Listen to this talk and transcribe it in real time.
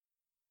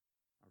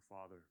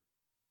Father,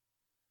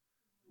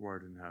 who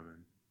art in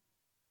heaven,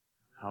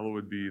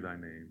 hallowed be thy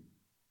name.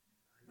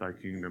 Thy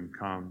kingdom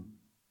come,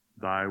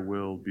 thy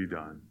will be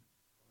done,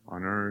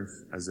 on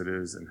earth as it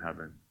is in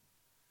heaven.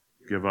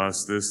 Give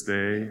us this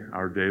day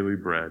our daily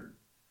bread,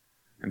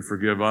 and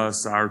forgive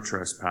us our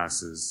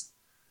trespasses,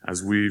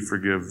 as we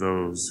forgive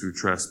those who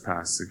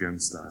trespass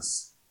against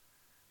us.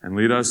 And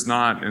lead us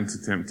not into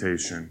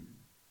temptation,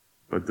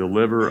 but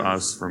deliver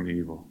us from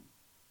evil.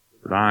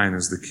 For thine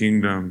is the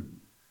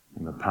kingdom,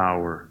 and the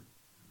power,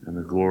 and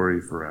the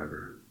glory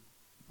forever.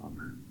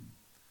 Amen.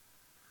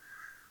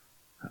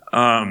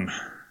 I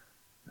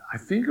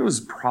think it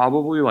was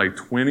probably like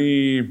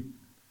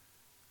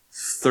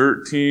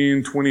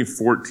 2013,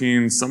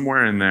 2014,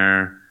 somewhere in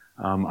there.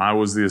 I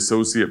was the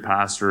associate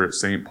pastor at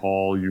St.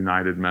 Paul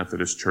United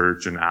Methodist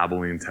Church in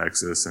Abilene,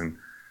 Texas, and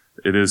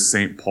it is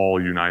St. Paul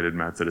United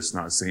Methodist,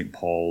 not St.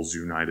 Paul's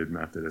United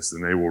Methodist,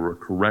 and they will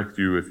correct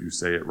you if you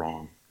say it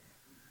wrong.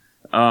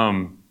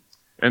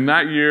 And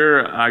that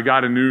year, I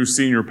got a new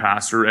senior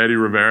pastor, Eddie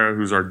Rivera,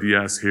 who's our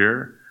DS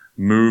here,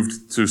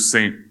 moved to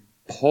St.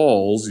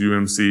 Paul's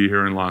UMC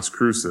here in Las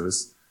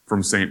Cruces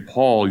from St.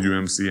 Paul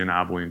UMC in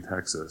Abilene,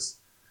 Texas.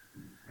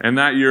 And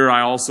that year, I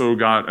also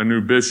got a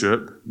new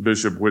bishop.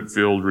 Bishop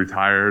Whitfield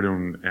retired,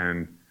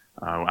 and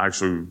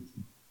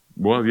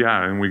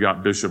we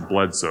got Bishop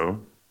Bledsoe.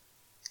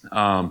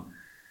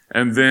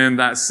 And then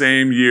that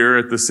same year,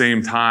 at the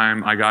same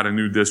time, I got a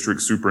new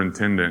district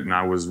superintendent, and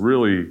I was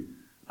really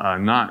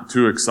not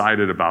too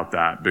excited about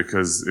that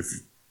because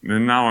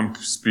and now I'm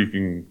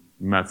speaking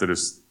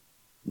Methodist,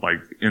 like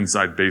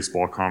inside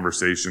baseball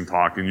conversation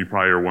talk, and you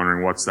probably are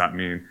wondering what's that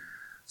mean.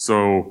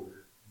 So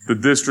the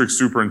district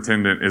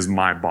superintendent is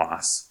my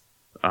boss.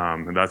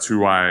 And that's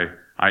who I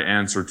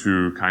answer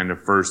to kind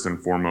of first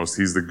and foremost.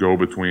 He's the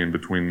go-between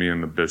between me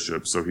and the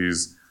bishop. So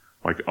he's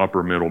like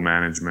upper middle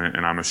management,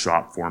 and I'm a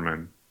shop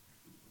foreman,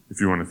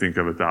 if you want to think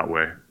of it that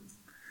way.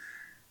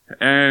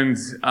 And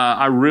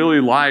I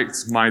really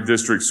liked my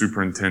district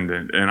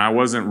superintendent, and I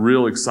wasn't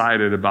real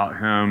excited about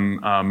him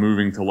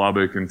moving to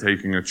Lubbock and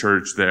taking a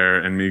church there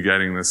and me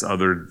getting this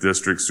other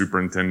district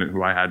superintendent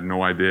who I had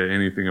no idea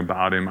anything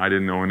about him. I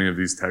didn't know any of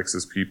these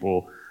Texas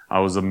people.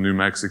 I was a New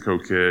Mexico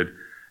kid.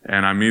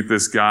 And I meet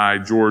this guy,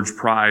 George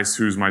Price,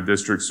 who's my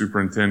district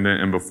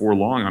superintendent, and before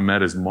long I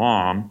met his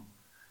mom.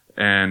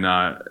 And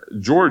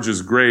George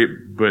is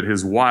great, but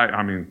his wife,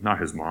 not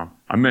his mom,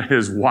 I met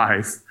his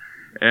wife.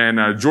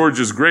 And George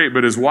is great,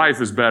 but his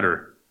wife is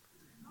better.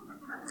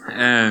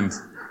 And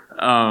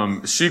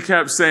she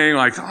kept saying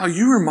like, oh,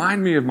 you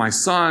remind me of my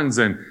sons.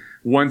 And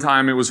one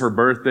time it was her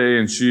birthday,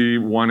 and she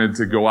wanted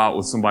to go out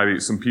with some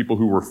people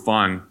who were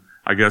fun.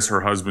 I guess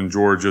her husband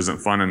George isn't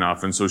fun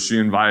enough. And so she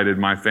invited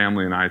my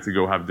family and I to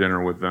go have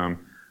dinner with them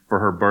for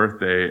her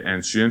birthday.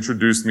 And she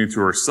introduced me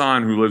to her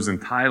son, who lives in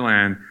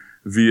Thailand,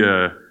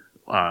 via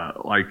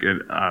like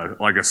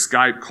a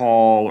Skype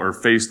call or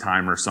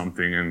FaceTime or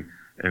something.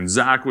 And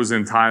Zach was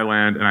in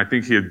Thailand, and I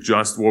think he had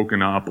just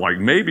woken up, like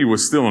maybe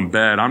was still in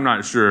bed, I'm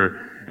not sure.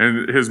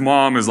 And his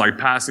mom is like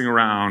passing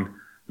around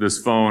this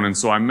phone. And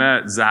so I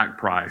met Zach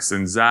Price,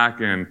 and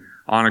Zach and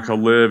Annika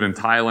live in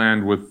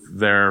Thailand with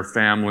their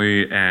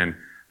family, and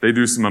they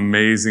do some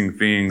amazing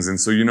things. And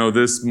so,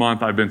 this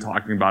month I've been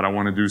talking about, I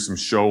want to do some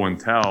show and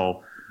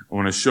tell. I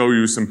want to show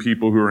you some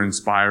people who are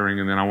inspiring,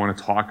 and then I want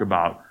to talk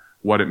about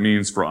what it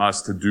means for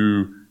us to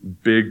do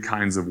big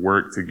kinds of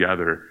work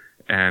together.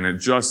 And it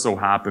just so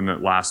happened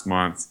that last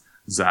month,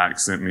 Zach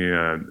sent me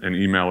an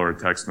email or a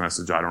text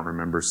message, I don't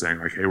remember, saying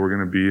like, hey, we're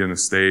going to be in the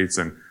States,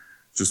 and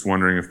just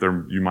wondering if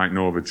you might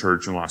know of a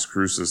church in Las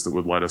Cruces that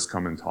would let us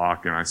come and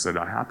talk. And I said,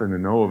 I happen to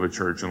know of a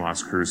church in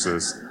Las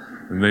Cruces,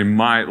 and they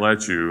might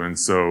let you. And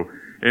so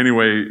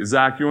anyway,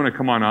 Zach, you want to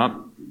come on up?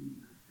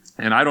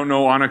 And I don't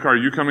know, Annika, are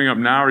you coming up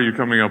now? Or are you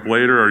coming up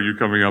later? Or are you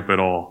coming up at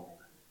all?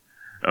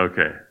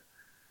 Okay.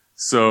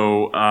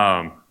 So,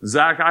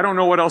 Zach, I don't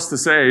know what else to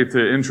say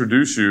to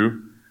introduce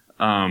you.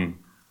 But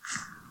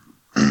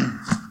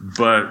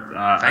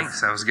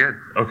thanks, that was good.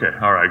 Okay,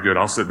 all right, good.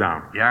 I'll sit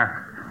down.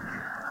 Yeah.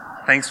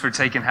 Thanks for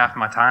taking half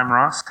my time,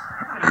 Ross.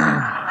 You're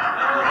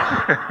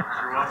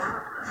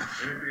welcome.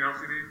 Anything else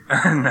you need?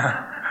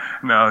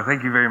 No,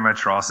 thank you very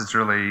much, Ross. It's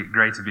really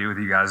great to be with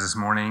you guys this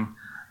morning.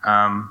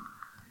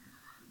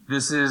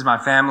 This is my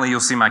family. You'll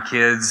see my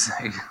kids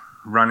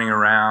running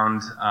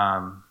around.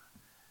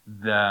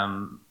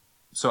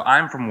 So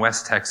I'm from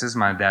West Texas.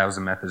 My dad was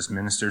a Methodist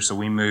minister, so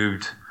we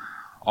moved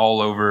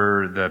all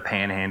over the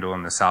Panhandle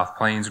and the South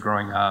Plains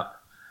growing up.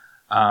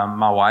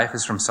 My wife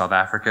is from South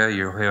Africa.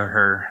 You'll hear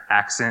her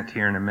accent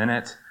here in a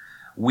minute.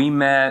 We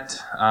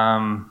met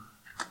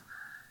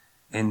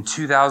in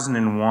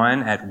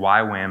 2001 at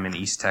YWAM in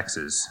East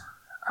Texas.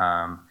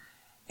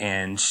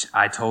 And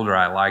I told her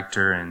I liked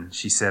her, and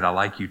she said, I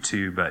like you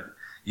too, but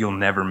you'll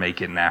never make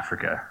it in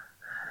Africa.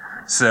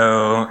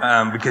 So,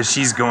 because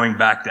she's going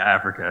back to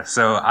Africa.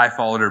 So I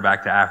followed her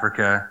back to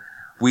Africa.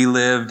 We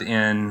lived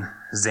in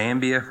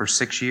Zambia for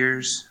 6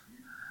 years,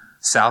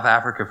 South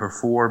Africa for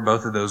 4,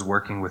 both of those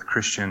working with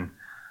Christian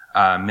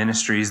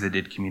ministries that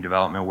did community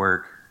development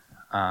work.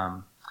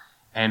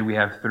 And we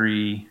have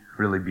 3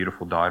 really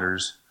beautiful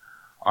daughters.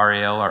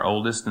 Ariel, our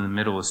oldest, in the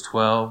middle is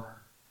 12.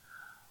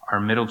 Our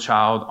middle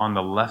child on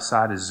the left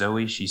side is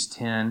Zoe, she's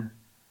 10.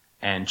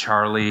 And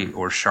Charlie,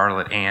 or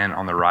Charlotte Ann,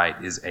 on the right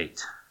is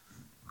 8.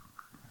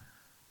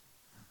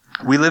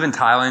 We live in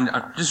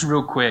Thailand. Just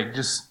real quick,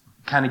 just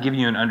kind of give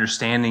you an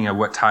understanding of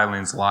what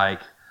Thailand's like.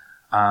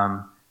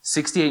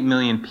 68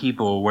 million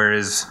people,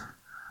 whereas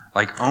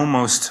like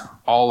almost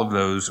all of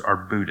those are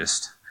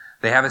Buddhist.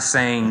 They have a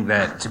saying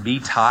that to be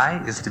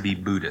Thai is to be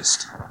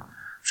Buddhist. I'm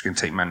just going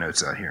to take my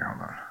notes out here.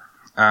 Hold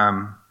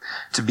on.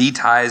 To be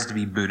Thai is to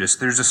be Buddhist.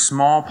 There's a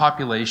small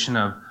population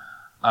of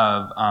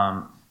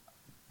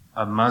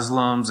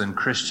Muslims and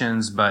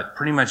Christians, but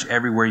pretty much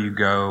everywhere you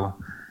go,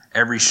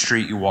 every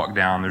street you walk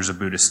down, there's a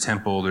Buddhist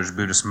temple, there's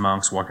Buddhist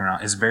monks walking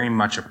around. It's very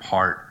much a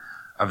part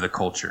of the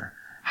culture.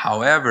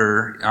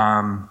 However,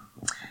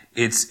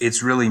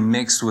 it's really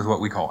mixed with what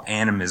we call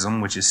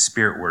animism, which is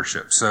spirit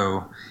worship.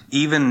 So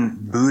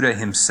even Buddha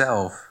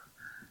himself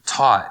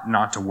taught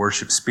not to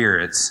worship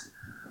spirits,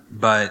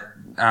 but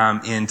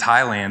in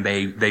Thailand,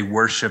 they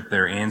worship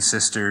their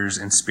ancestors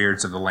and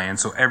spirits of the land.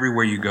 So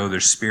everywhere you go,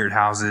 there's spirit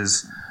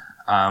houses.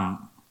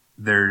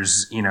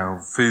 There's,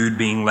 food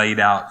being laid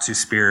out to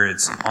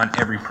spirits. On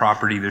every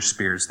property, there's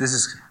spirits. This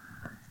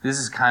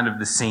is kind of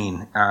the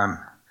scene.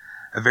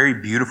 A very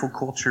beautiful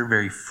culture,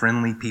 very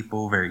friendly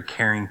people, very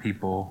caring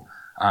people.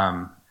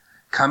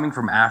 Coming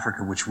from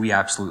Africa, which we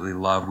absolutely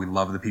love. We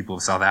love the people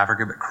of South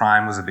Africa, but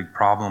crime was a big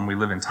problem. We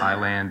live in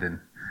Thailand, and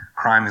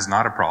crime is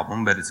not a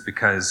problem, but it's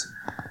because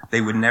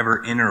they would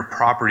never enter a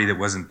property that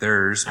wasn't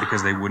theirs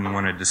because they wouldn't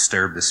want to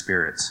disturb the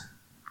spirits.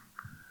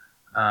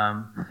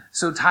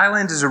 So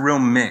Thailand is a real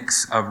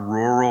mix of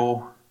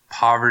rural,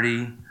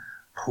 poverty,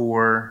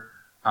 poor,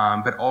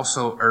 but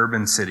also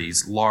urban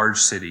cities, large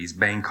cities.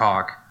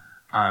 Bangkok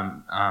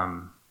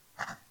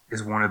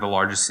is one of the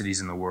largest cities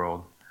in the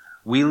world.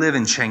 We live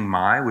in Chiang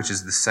Mai, which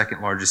is the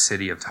second largest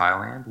city of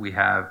Thailand. We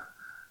have,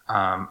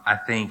 I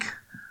think,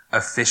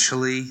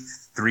 officially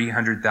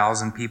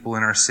 300,000 people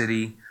in our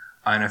city.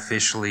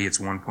 Unofficially, it's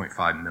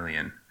 1.5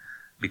 million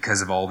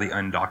because of all the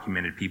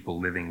undocumented people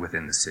living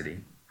within the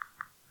city.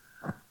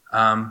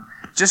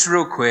 Just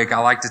real quick, I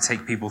like to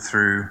take people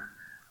through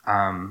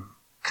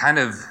kind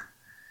of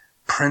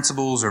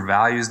principles or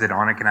values that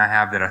Anik and I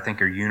have that I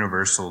think are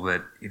universal,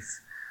 that if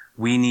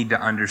we need to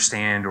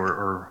understand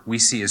or we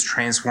see as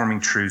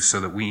transforming truths so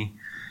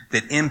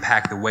that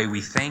impact the way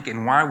we think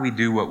and why we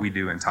do what we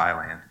do in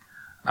Thailand.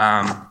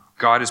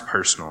 God is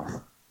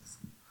personal.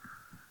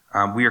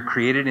 We are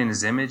created in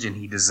His image, and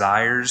He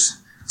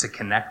desires to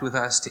connect with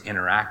us, to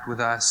interact with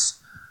us,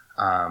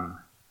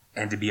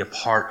 and to be a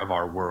part of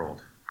our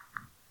world.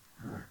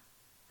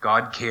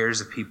 God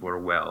cares if people are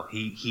well.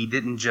 He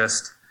didn't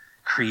just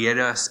create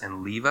us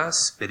and leave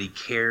us, but He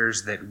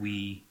cares that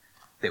we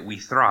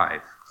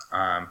thrive.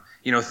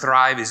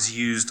 Thrive is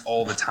used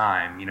all the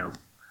time.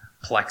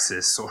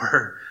 Plexus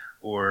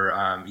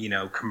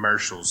or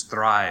commercials.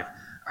 Thrive,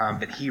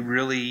 but He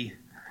really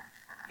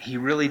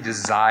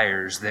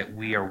desires that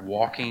we are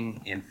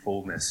walking in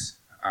fullness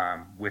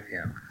with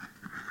Him.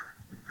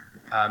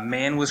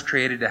 Man was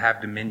created to have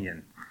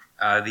dominion.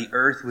 The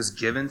earth was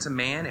given to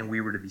man, and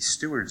we were to be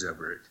stewards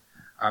over it.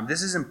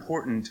 This is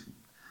important.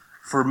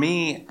 For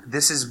me,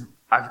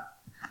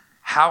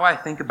 how I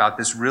think about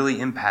this really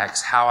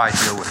impacts how I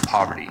deal with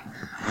poverty.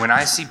 When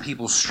I see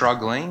people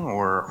struggling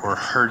or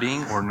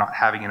hurting or not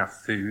having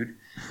enough food,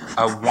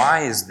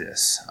 why is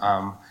this?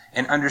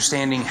 And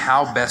understanding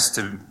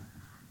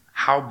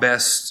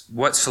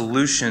what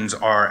solutions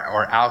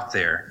are out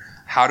there.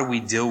 How do we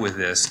deal with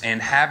this?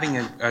 And having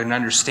an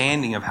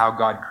understanding of how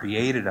God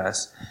created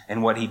us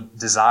and what He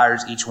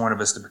desires each one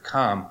of us to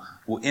become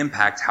will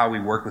impact how we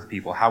work with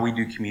people, how we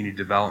do community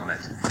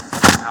development,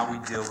 how we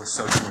deal with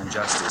social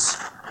injustice.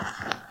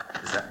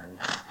 Does that mean?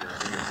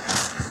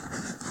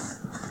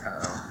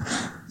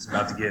 Uh-oh. It's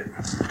about to get.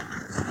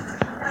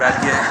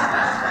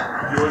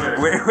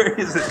 Where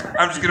is it?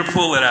 I'm just going to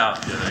pull it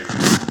out. Yeah, there you go.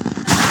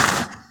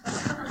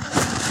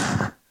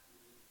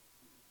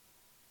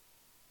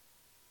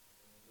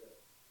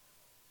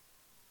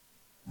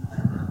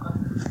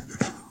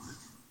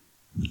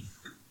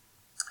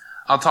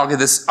 I'll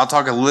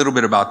talk a little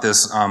bit about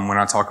this when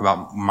I talk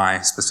about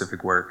my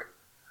specific work.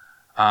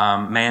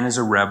 Man is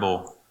a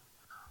rebel.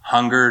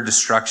 Hunger,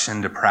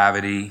 destruction,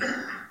 depravity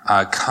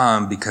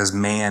come because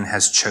man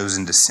has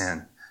chosen to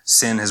sin.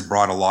 Sin has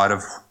brought a lot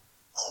of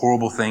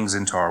horrible things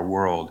into our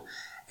world,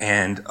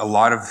 and a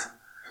lot of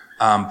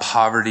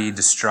poverty,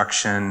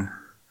 destruction,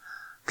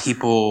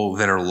 people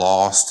that are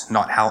lost,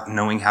 not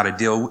knowing how to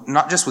deal,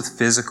 not just with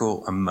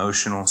physical,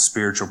 emotional,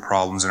 spiritual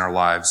problems in our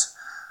lives,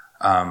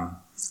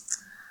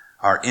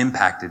 are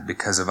impacted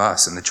because of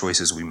us and the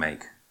choices we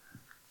make.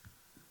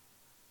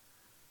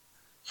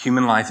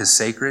 Human life is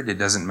sacred. It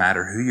doesn't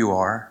matter who you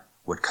are,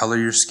 what color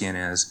your skin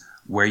is,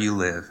 where you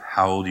live,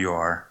 how old you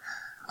are.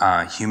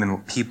 Human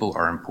people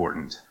are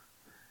important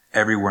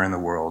everywhere in the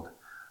world.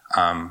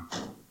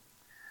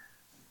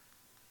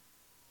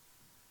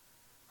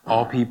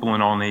 All people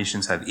in all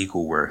nations have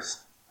equal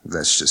worth.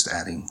 That's just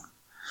adding.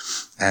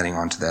 adding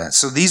on to that.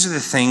 So these are the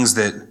things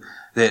that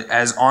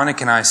as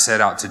Anik and I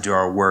set out to do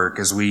our work,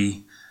 as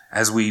we,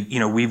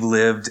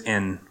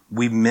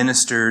 we've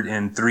ministered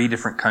in 3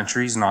 different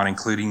countries, not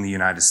including the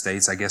United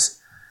States. I guess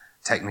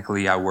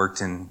technically I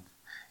worked in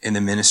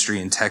the ministry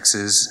in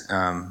Texas,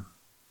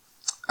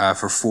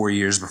 for 4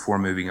 years before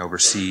moving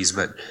overseas.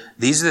 But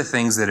these are the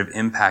things that have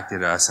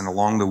impacted us, and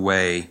along the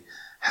way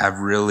have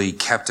really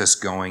kept us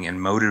going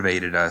and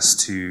motivated us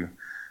to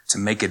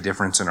make a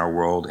difference in our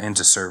world and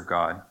to serve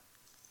God.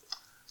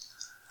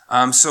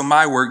 So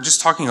my work,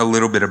 just talking a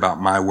little bit about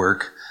my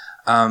work,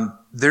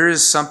 there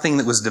is something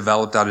that was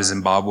developed out of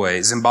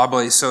Zimbabwe.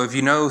 So if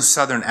you know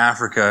Southern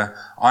Africa,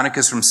 Anik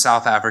is from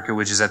South Africa,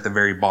 which is at the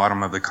very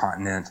bottom of the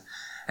continent.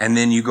 And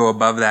then you go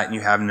above that and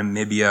you have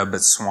Namibia,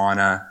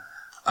 Botswana,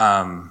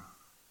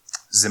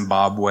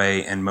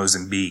 Zimbabwe, and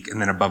Mozambique.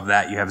 And then above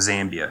that you have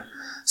Zambia.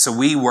 So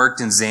we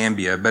worked in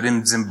Zambia, but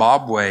in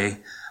Zimbabwe,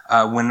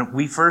 when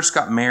we first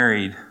got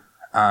married,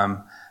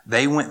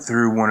 they went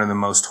through one of the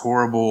most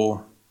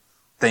horrible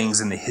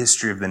things in the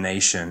history of the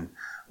nation,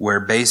 where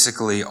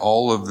basically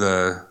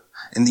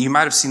and you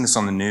might have seen this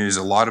on the news,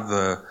 a lot of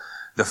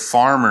the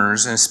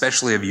farmers, and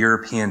especially of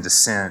European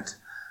descent,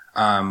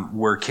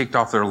 were kicked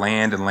off their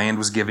land, and land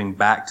was given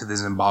back to the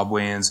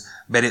Zimbabweans,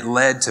 but it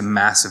led to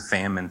massive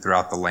famine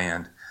throughout the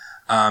land.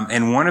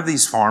 And one of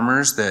these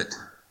farmers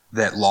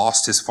that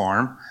lost his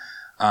farm,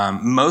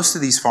 most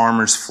of these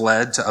farmers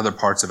fled to other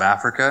parts of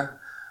Africa,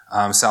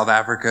 South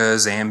Africa,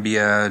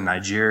 Zambia,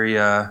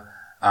 Nigeria,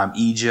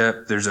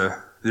 Egypt. There's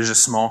a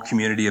small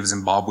community of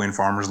Zimbabwean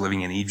farmers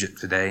living in Egypt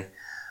today.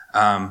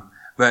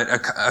 But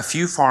a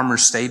few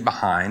farmers stayed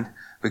behind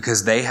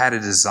because they had a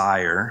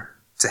desire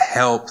to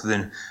help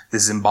the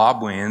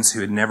Zimbabweans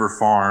who had never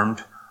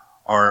farmed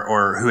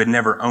or who had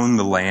never owned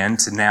the land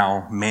to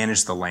now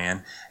manage the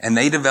land. And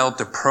they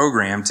developed a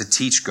program to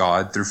teach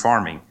God through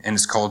farming, and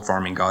it's called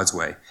Farming God's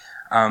Way.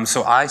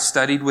 So I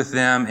studied with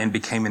them and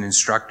became an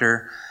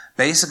instructor.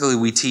 Basically,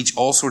 we teach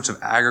all sorts of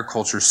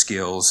agriculture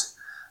skills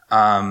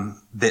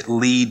that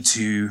lead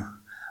to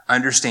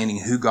understanding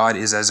who God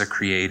is as a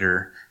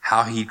creator,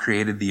 how he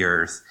created the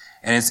earth.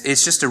 And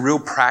it's just a real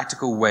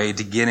practical way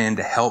to get in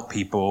to help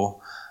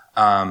people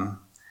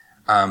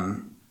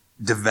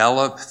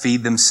develop,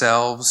 feed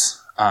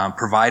themselves,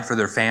 provide for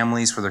their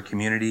families, for their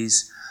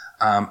communities.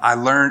 I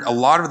learned a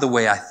lot of the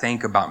way I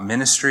think about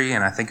ministry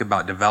and I think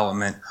about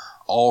development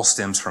all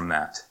stems from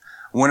that.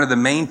 One of the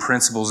main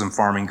principles in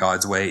Farming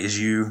God's Way is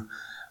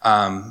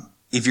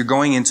if you're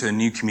going into a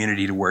new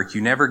community to work,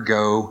 you never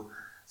go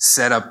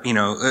set up,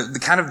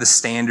 the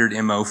standard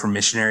MO for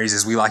missionaries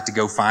is we like to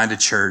go find a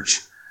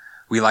church.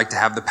 We like to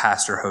have the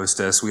pastor host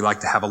us. We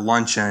like to have a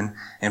luncheon,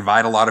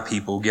 invite a lot of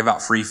people, give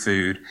out free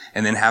food,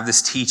 and then have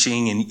this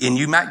teaching. And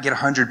you might get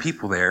 100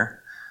 people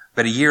there,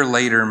 but a year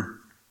later,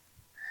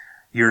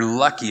 you're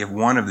lucky if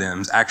one of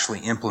them is actually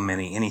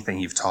implementing anything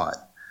you've taught.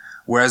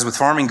 Whereas with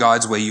Farming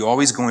God's Way, you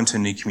always go into a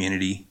new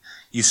community.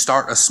 You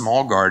start a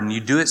small garden. You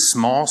do it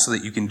small so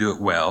that you can do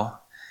it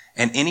well.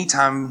 And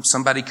anytime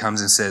somebody comes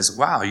and says,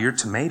 wow, your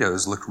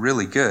tomatoes look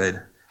really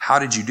good, how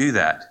did you do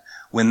that?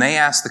 When they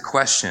ask the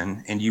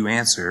question and you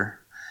answer,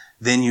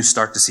 then you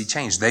start to see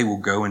change. They will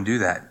go and do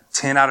that.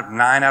 9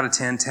 out of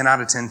 10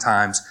 out of 10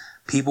 times,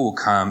 people will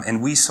come.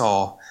 And we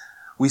saw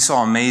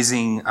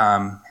amazing,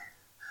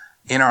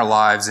 in our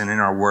lives and in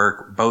our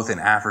work, both in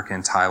Africa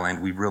and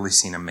Thailand, we've really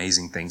seen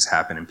amazing things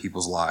happen in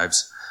people's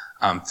lives,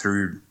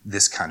 through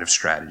this kind of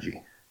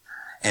strategy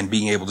and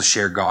being able to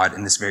share God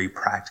in this very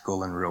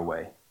practical and real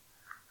way.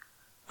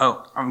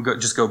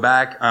 Just go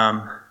back.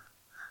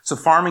 So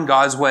Farming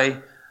God's Way,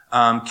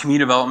 community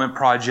development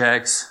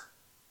projects,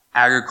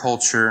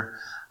 agriculture.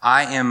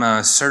 I am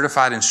a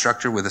certified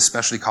instructor with the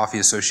Specialty Coffee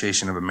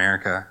Association of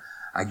America.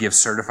 I give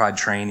certified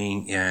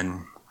training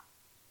in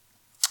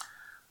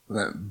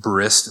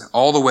barista,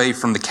 all the way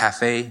from the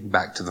cafe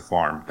back to the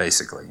farm,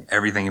 basically.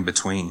 Everything in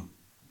between.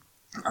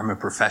 I'm a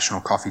professional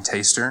coffee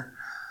taster.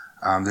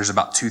 There's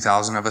about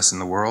 2,000 of us in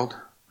the world.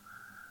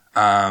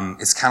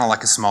 It's kind of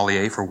like a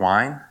sommelier for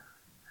wine.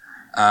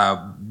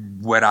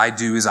 What I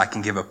do is I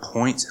can give a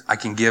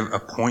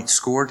point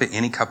score to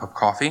any cup of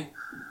coffee.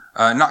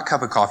 Not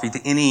cup of coffee,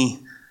 to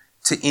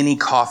any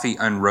coffee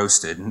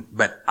unroasted.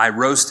 But I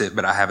roast it,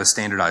 but I have a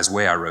standardized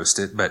way I roast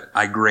it. But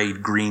I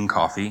grade green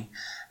coffee,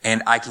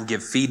 and I can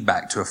give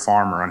feedback to a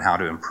farmer on how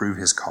to improve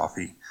his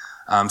coffee.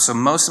 So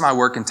most of my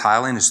work in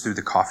Thailand is through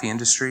the coffee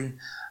industry.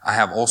 I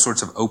have all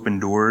sorts of open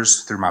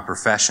doors through my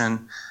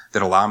profession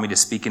that allow me to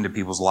speak into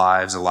people's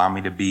lives, allow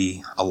me to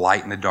be a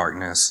light in the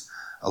darkness,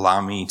 allow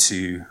me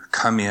to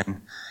come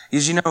in.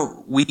 Because,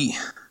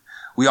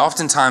 we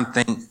oftentimes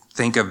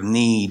think of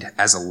need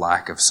as a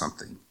lack of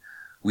something.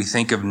 We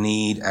think of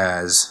need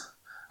as,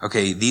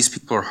 okay, these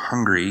people are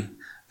hungry.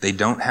 They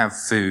don't have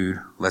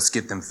food. Let's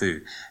get them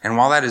food. And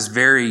while that is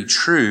very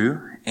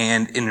true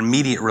and in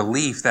immediate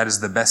relief, that is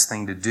the best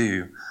thing to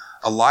do.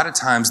 A lot of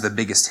times the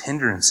biggest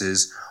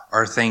hindrances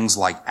are things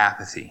like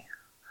apathy,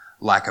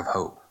 lack of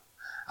hope.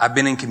 I've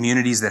been in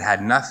communities that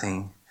had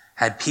nothing,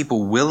 had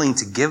people willing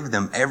to give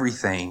them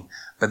everything,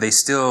 but they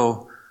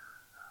still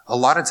a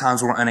lot of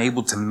times we're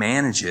unable to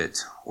manage it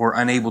or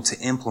unable to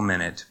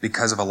implement it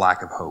because of a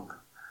lack of hope.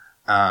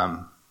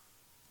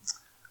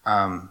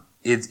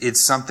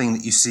 It's something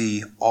that you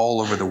see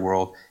all over the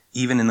world,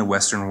 even in the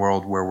Western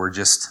world, where we're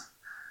just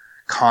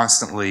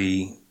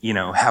constantly,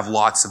 have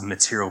lots of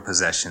material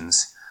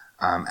possessions.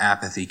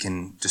 Apathy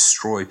can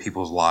destroy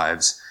people's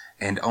lives,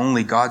 and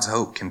only God's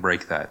hope can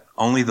break that.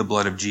 Only the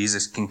blood of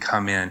Jesus can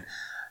come in.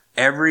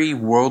 Every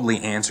worldly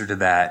answer to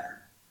that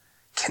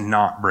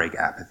cannot break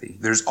apathy.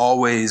 There's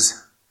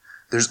always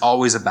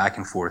a back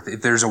and forth.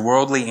 If there's a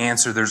worldly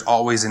answer, there's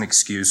always an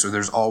excuse, or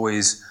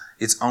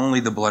it's only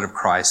the blood of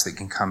Christ that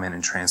can come in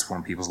and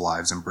transform people's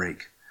lives and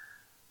break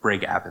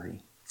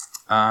apathy.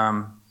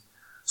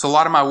 So a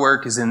lot of my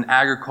work is in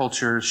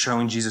agriculture,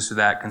 showing Jesus through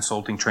that,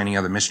 consulting, training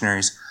other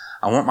missionaries.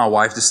 I want my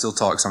wife to still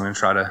talk, so I'm going to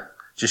try to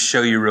just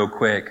show you real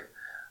quick.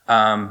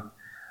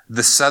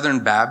 The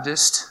Southern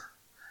Baptists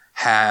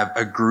have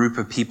a group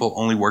of people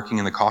only working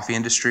in the coffee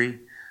industry.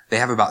 They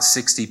have about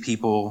 60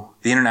 people.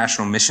 The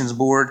International Missions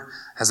Board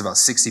has about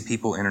 60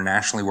 people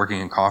internationally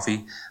working in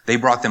coffee. They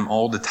brought them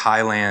all to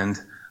Thailand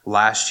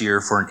last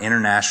year for an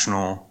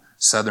international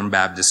Southern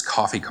Baptist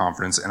coffee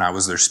conference, and I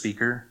was their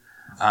speaker.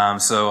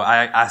 So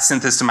I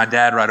sent this to my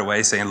dad right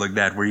away saying, look,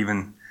 Dad, we're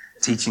even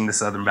teaching the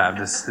Southern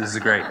Baptists. This is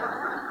great.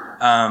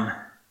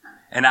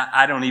 And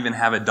I don't even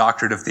have a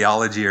doctorate of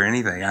theology or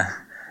anything.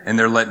 And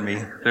they're letting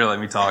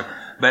me talk.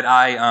 But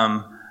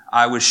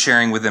I was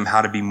sharing with them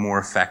how to be more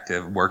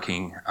effective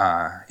working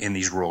in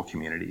these rural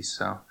communities.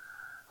 So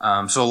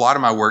a lot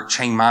of my work,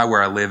 Chiang Mai,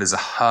 where I live, is a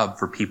hub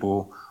for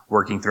people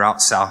working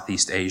throughout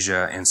Southeast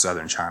Asia and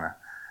Southern China.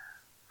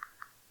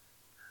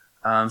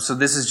 So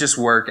this is just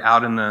work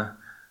out in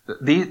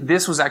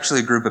this was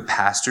actually a group of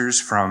pastors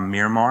from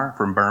Myanmar,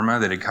 from Burma,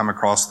 that had come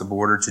across the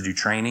border to do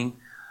training.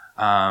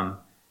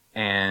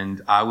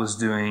 And I was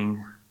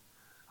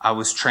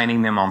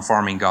training them on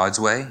farming God's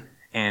way.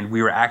 And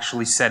we were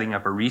actually setting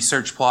up a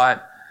research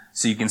plot.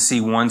 So you can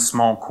see one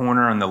small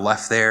corner on the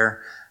left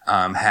there,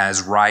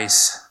 has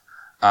rice,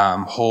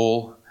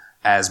 whole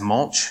as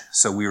mulch.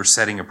 So we were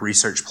setting up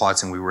research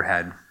plots, and we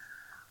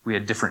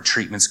had different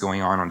treatments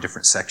going on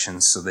different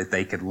sections so that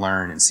they could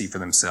learn and see for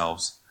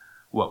themselves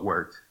what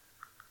worked.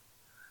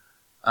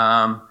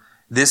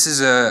 This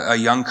is a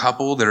young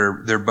couple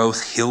they're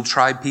both Hill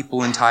tribe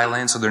people in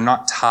Thailand. So they're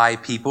not Thai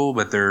people,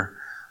 but they're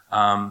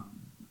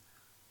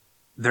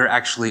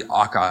actually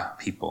Akha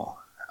people.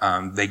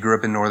 They grew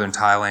up in northern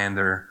Thailand.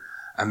 They're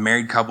a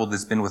married couple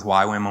that's been with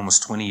YWAM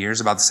almost 20 years,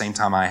 about the same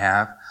time I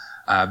have.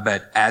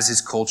 But as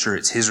his culture,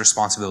 it's his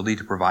responsibility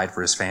to provide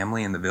for his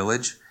family in the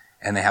village,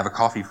 and they have a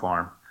coffee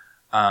farm.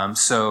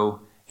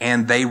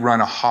 And they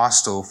run a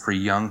hostel for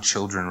young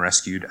children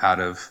rescued out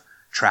of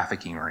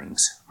trafficking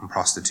rings and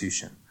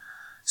prostitution.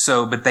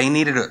 But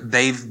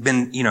they've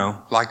been,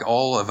 like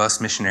all of us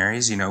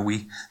missionaries,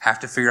 we have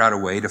to figure out a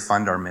way to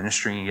fund our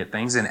ministry and get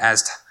things. And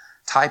as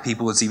Thai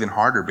people, it's even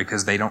harder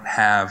because they don't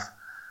have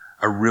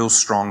a real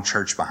strong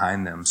church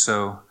behind them.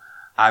 So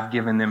I've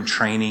given them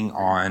training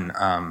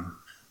on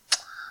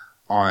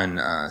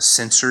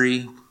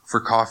sensory for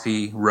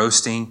coffee,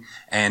 roasting,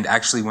 and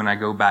actually when I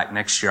go back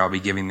next year, I'll be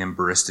giving them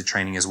barista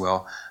training as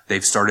well.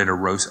 They've started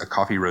a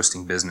coffee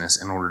roasting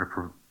business in order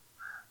to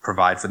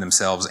provide for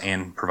themselves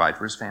and provide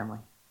for his family.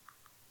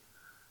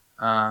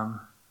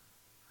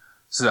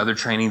 So other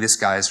training, this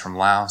guy is from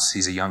Laos.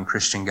 He's a young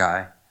Christian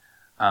guy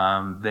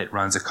that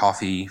runs a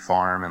coffee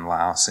farm in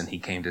Laos, and he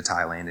came to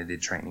Thailand and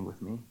did training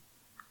with me.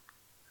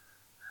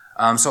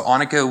 So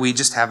Annika, we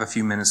just have a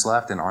few minutes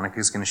left, and Annika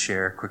is going to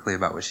share quickly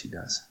about what she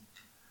does.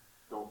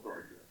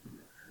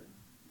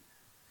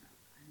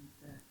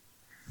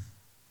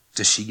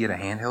 Does she get a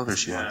handheld, or does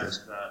she want this?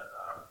 The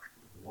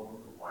one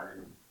with the white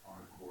on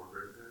the cord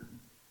right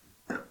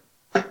there.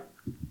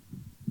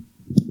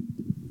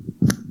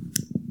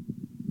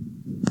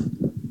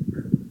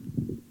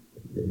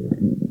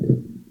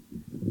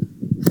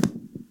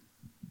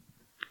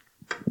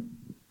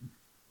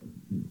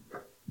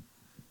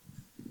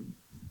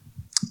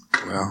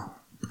 Well,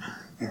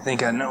 you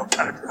think I know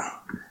how to do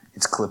it.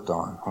 It's clipped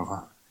on. Hold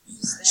on.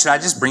 Should I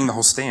just bring the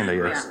whole stand, I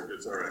guess? Yeah.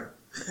 It's all right.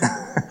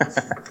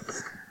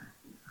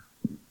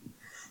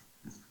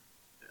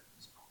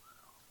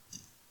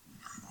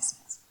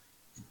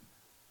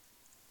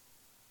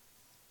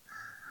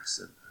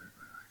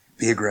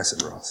 Be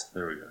aggressive, Ross.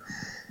 There we go.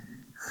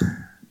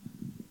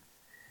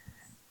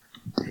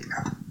 There you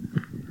go.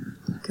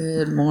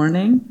 Good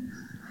morning.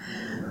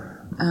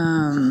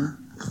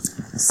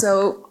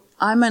 So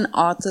I'm an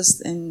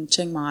artist in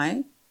Chiang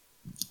Mai,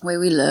 where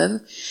we live.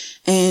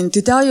 And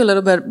to tell you a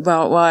little bit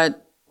about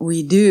what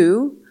we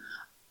do,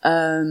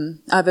 I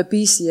have a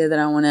piece here that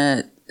I want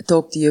to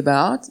talk to you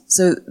about.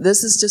 So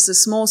this is just a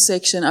small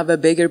section of a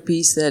bigger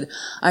piece that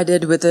I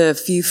did with a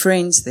few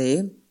friends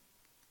there.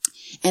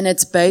 And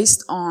it's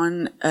based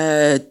on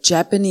a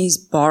Japanese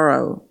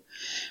boro,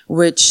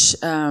 which,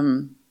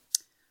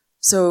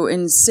 so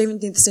in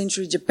 17th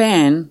century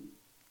Japan,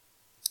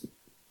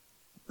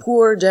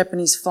 poor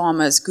Japanese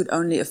farmers could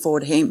only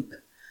afford hemp.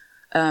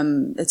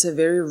 It's a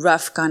very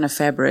rough kind of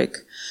fabric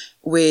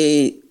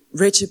where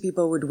richer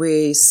people would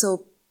wear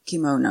silk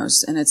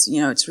kimonos, and it's,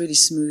 it's really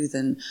smooth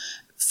and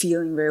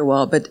feeling very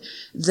well. But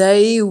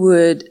they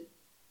would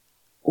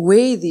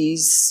wear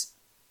these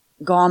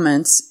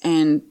garments,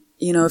 and,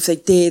 if they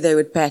tear, they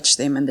would patch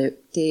them, and they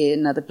tear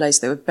another place,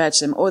 they would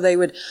patch them. Or they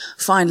would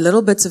find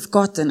little bits of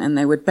cotton and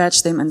they would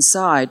patch them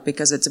inside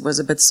because it was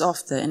a bit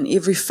softer. And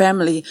every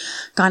family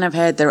kind of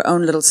had their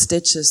own little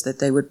stitches that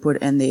they would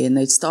put in there, and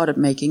they started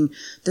making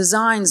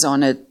designs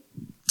on it.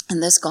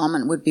 And this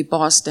garment would be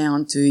passed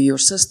down to your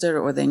sister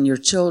or then your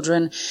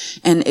children.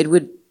 And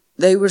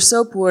they were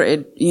so poor,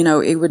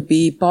 it would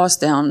be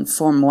passed down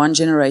from one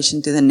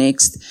generation to the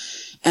next.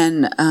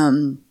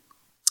 And,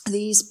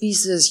 these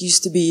pieces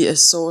used to be a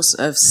source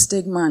of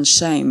stigma and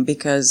shame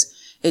because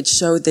it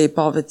showed their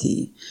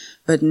poverty.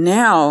 But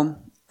now,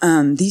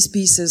 these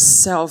pieces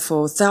sell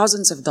for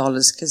thousands of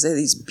dollars because they're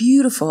these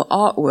beautiful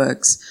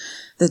artworks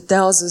that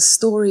tells the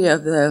story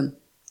of the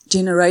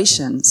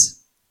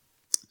generations.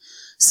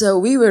 So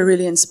we were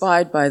really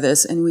inspired by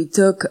this, and we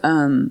took,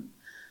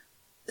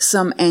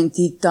 some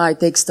antique Thai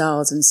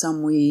textiles and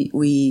some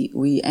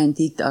we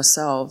antiqued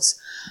ourselves.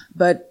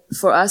 But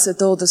for us, it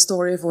told the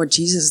story of what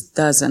Jesus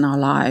does in our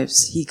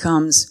lives. He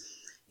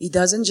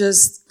doesn't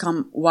just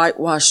come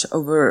whitewash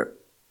over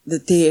the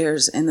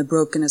tears and the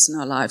brokenness in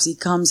our lives. He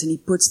comes and he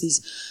puts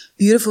these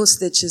beautiful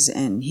stitches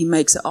in. He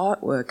makes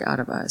artwork out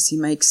of us. He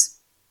makes,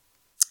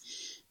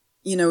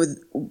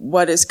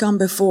 what has come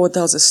before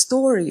tells a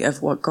story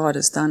of what God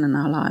has done in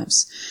our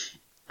lives.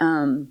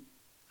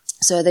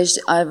 So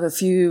I have a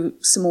few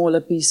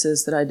smaller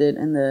pieces that I did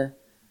in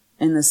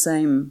the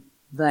same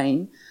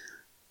vein.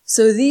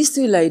 So these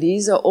two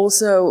ladies are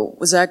also,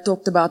 Zach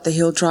talked about the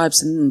hill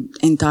tribes in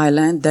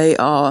Thailand. They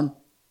are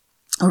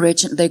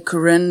they're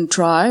Karen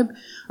tribe,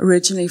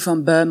 originally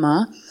from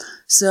Burma.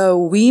 So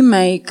we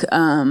make,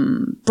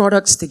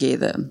 products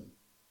together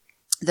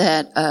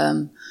that,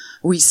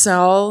 we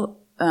sell,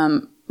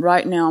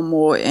 right now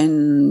more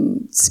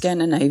in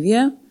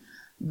Scandinavia,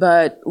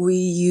 but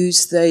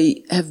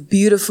they have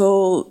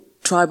beautiful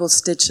tribal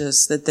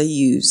stitches that they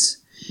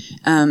use.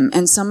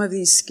 And some of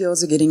these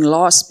skills are getting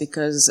lost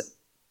because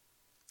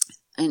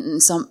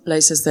in some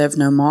places they have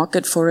no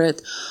market for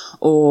it,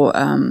 or,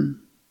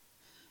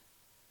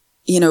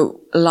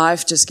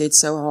 life just gets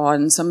so hard,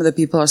 and some of the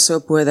people are so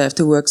poor they have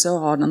to work so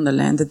hard on the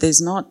land that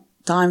there's not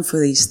time for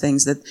these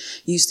things that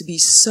used to be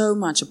so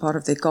much a part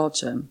of their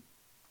culture.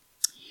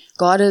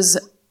 God has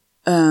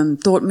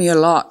taught me a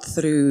lot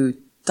through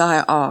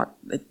Thai art.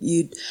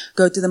 You'd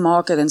go to the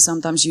market and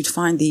sometimes you'd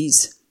find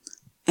these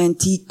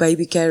antique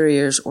baby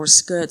carriers or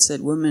skirts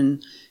that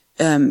women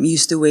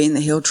used to wear in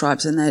the hill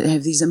tribes, and they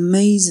have these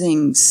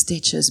amazing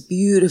stitches,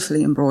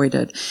 beautifully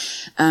embroidered.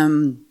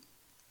 And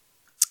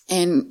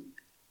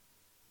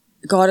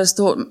God has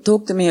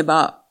talked to me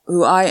about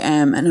who I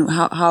am and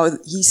how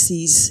He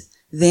sees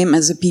them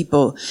as a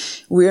people.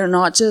 We are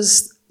not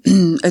just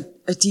a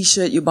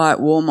t-shirt you buy at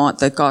Walmart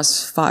that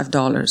costs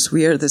 $5.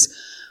 We are this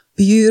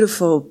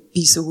beautiful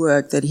piece of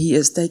work that He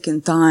has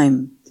taken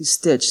time to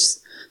stitch.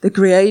 The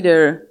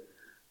Creator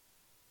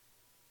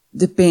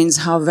depends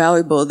how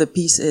valuable the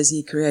piece is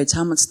He creates,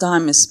 how much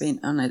time is spent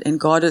on it. And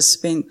God has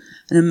spent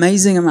an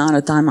amazing amount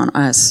of time on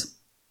us.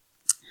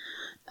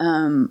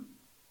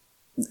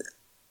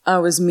 I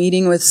was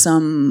meeting with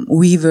some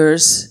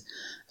weavers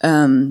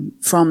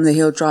from the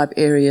hill tribe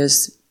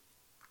areas.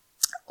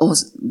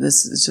 Also,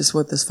 this is just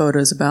what this photo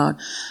is about.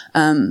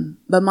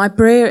 But my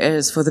prayer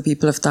is for the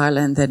people of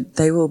Thailand that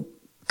they will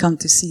come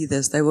to see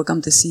this. They will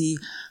come to see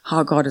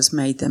how God has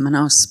made them and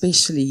how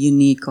especially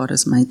unique God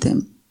has made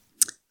them.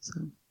 So,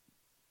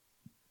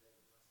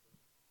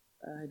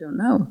 I don't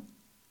know.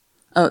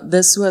 Oh,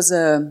 this was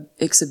a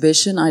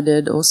exhibition I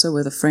did also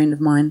with a friend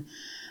of mine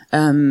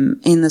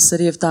in the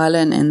city of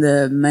Thailand in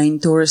the main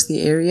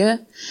touristy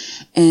area.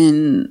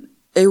 And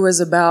it was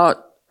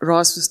about,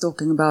 Ross was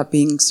talking about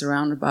being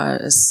surrounded by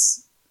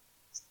us.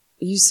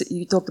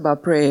 You talked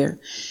about prayer.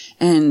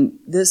 And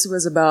this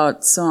was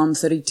about Psalm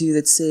 32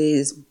 that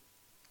says,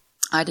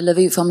 I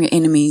deliver you from your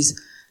enemies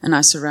and I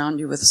surround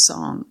you with a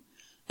song.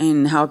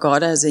 And how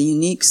God has a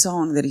unique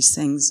song that He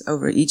sings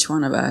over each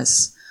one of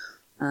us.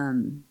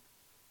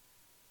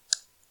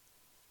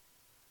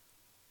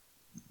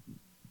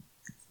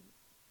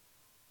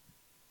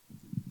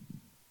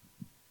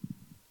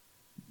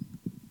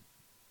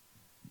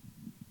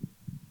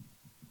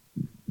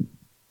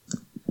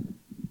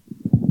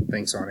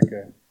 Thanks,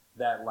 Arnica.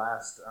 That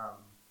last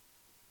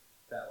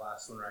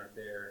one right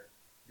there.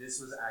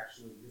 This is an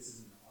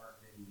art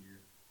venue.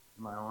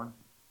 Am I on?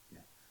 Yeah.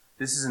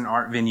 This is an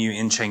art venue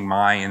in Chiang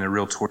Mai in a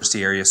real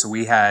touristy area. So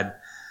we had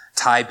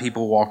Thai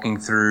people walking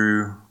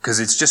through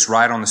because it's just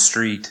right on the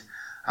street.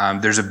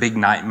 There's a big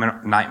night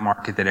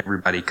market that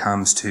everybody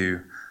comes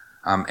to.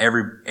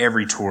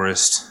 Every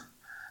tourist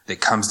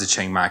that comes to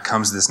Chiang Mai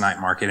comes to this night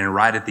market, and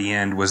right at the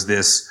end was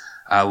this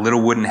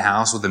little wooden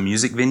house with a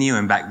music venue,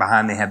 and back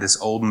behind they had this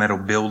old metal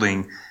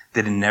building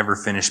that had never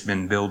finished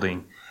been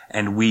building.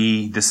 And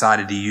we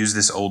decided to use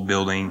this old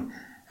building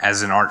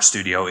as an art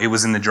studio. It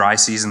was in the dry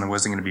season, there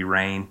wasn't going to be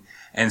rain.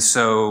 And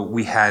so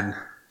we had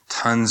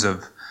tons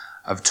of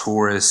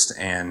tourists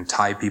and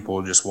Thai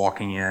people just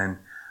walking in,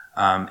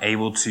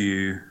 able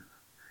to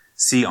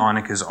see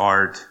Annika's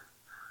art,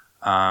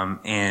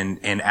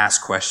 and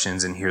ask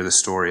questions and hear the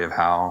story of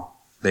how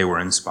they were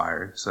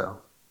inspired.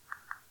 So,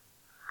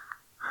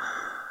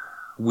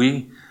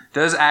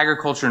 does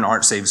agriculture and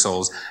art save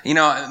souls? You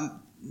know,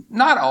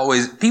 not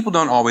always, people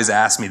don't always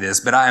ask me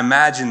this, but I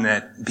imagine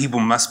that people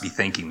must be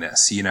thinking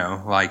this, you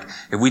know, like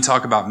if we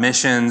talk about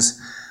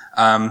missions,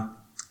 I'm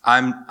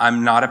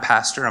not a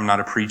pastor, I'm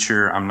not a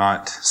preacher, I'm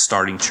not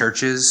starting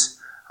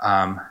churches.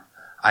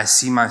 I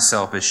see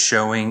myself as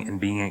showing and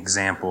being an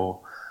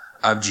example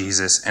of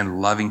Jesus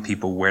and loving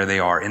people where they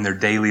are in their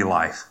daily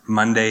life,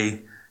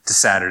 Monday to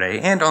Saturday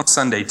and on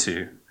Sunday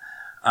too.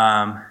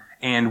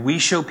 And we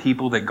show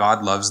people that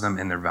God loves them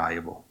and they're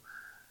valuable.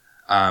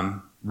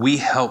 We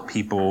help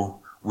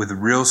people with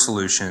real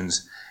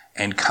solutions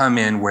and come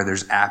in where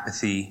there's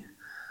apathy,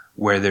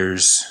 where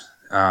there's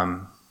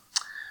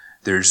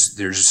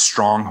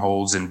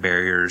strongholds and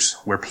barriers,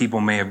 where people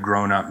may have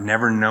grown up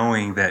never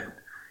knowing that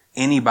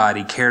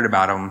anybody cared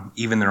about them,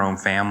 even their own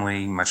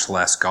family, much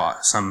less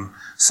God,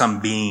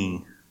 some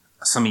being,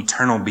 some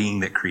eternal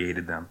being that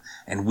created them.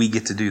 And we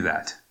get to do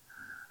that.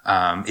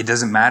 It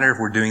doesn't matter if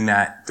we're doing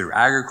that through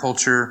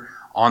agriculture,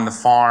 on the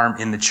farm,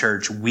 in the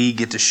church, we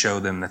get to show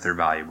them that they're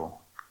valuable.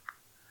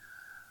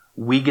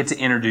 We get to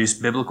introduce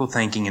biblical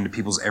thinking into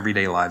people's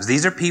everyday lives.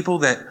 These are people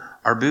that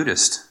are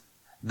Buddhist.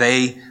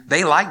 They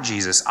like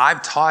Jesus.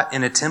 I've taught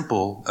in a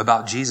temple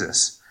about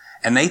Jesus,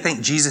 and they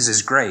think Jesus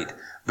is great,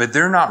 but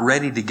they're not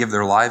ready to give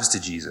their lives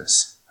to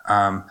Jesus.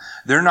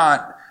 They're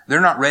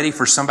not ready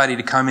for somebody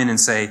to come in and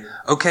say,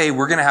 okay,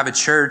 we're going to have a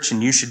church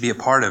and you should be a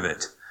part of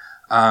it.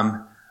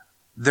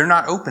 They're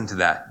not open to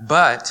that,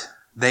 but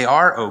they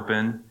are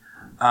open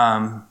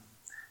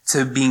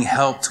to being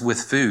helped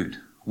with food,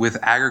 with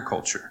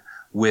agriculture,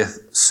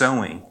 with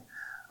sowing.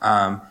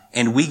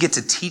 And we get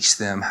to teach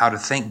them how to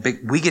think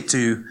big. We get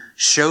to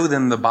show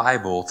them the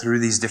Bible through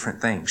these different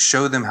things,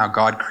 show them how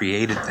God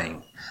created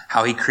things,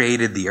 how He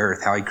created the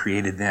earth, how He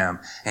created them,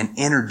 and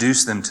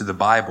introduce them to the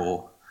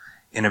Bible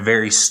in a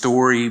very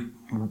story,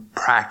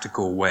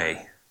 practical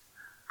way.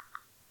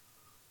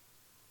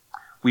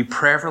 We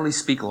prayerfully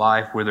speak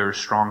life where there are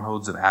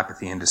strongholds of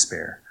apathy and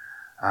despair.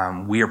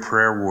 We are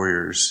prayer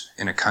warriors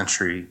in a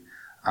country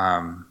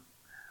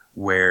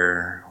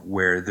where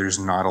there's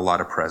not a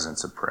lot of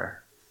presence of prayer.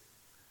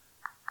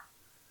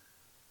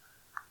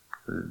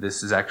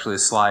 This is actually a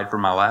slide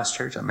from my last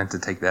church. I meant to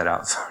take that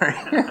out. Sorry.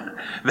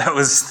 That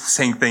was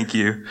saying thank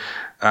you.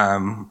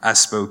 I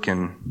spoke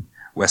in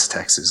West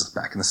Texas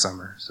back in the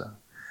summer. So,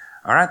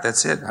 all right,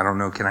 that's it. I don't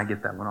know. Can I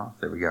get that one off?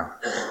 There we go.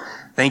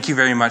 Thank you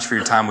very much for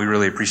your time. We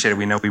really appreciate it.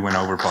 We know we went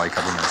over probably a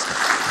couple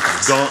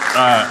minutes.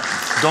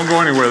 Don't go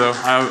anywhere though.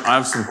 I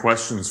have some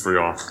questions for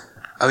y'all.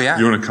 Oh yeah.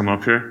 You want to come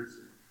up here?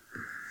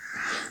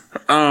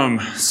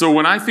 So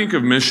when I think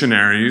of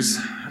missionaries,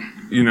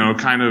 you know,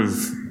 kind of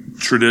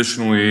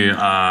traditionally,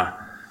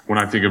 when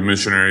I think of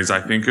missionaries,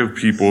 I think of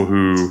people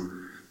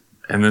who,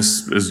 and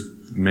this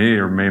may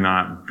or may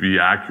not be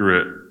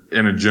accurate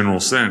in a general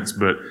sense,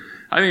 but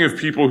I think of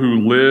people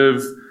who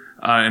live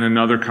in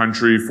another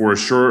country for a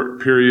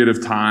short period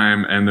of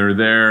time, and they're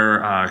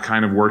there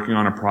kind of working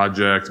on a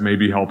project,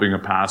 maybe helping a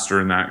pastor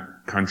in that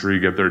country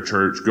get their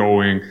church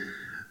going,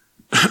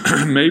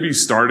 maybe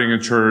starting a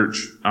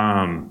church,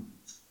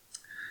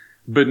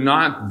 but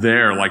not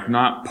there, like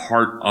not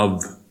part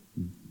of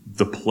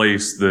the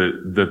place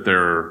that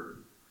they're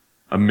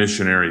a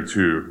missionary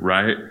to,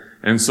 right?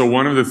 And so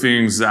one of the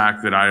things,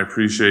 Zach, that I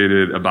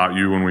appreciated about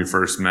you when we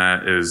first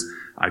met is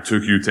I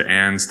took you to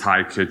Anne's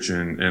Thai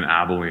Kitchen in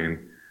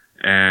Abilene,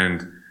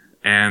 and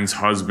Anne's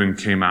husband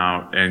came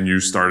out and you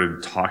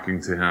started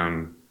talking to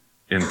him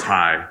in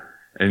Thai,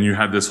 and you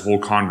had this whole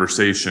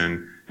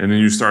conversation, and then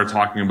you started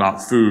talking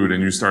about food,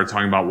 and you started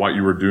talking about what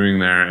you were doing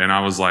there, and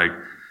I was like,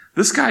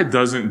 this guy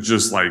doesn't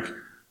just like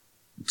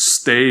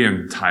stay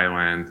in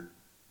Thailand.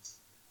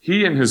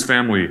 He and his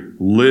family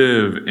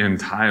live in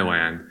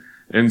Thailand.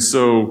 And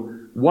so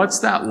what's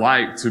that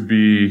like to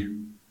be,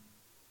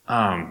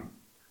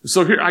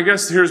 so here, I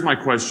guess here's my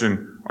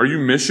question. Are you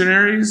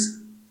missionaries,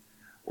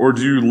 or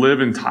do you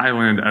live in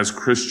Thailand as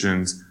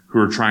Christians who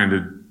are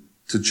trying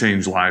to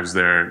change lives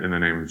there in the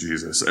name of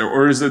Jesus?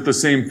 Or is it the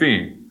same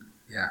thing?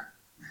 Yeah.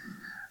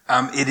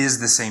 It is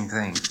the same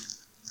thing.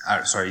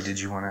 Sorry, did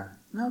you want to?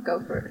 No,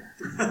 go for it.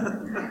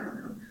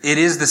 It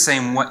is the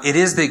same. It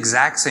is the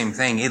exact same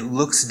thing. It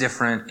looks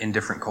different in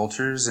different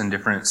cultures and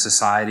different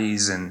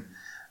societies, and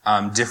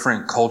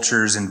different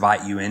cultures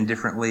invite you in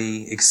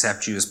differently,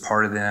 accept you as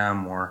part of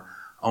them, or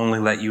only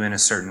let you in a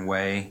certain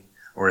way,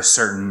 or to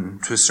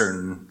a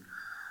certain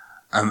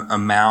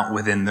amount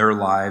within their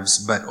lives.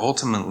 But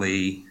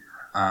ultimately,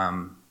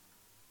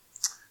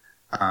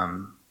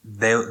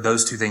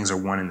 those two things are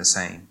one and the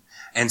same.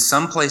 And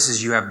some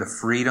places you have the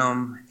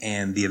freedom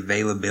and the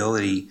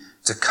availability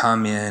to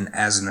come in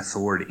as an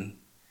authority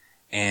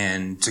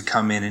and to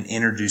come in and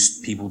introduce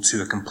people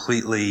to a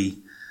completely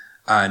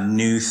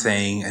new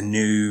thing, a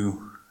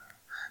new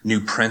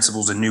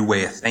principles, a new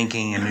way of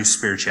thinking, a new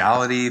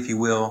spirituality, if you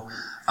will.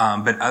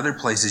 But other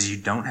places you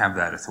don't have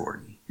that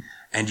authority.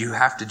 And you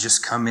have to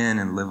just come in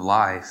and live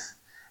life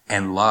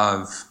and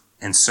love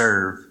and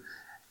serve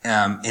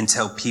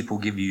until people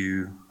give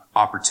you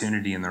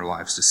opportunity in their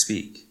lives to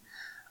speak.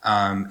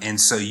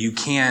 And so you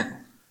can't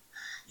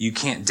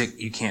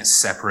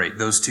separate.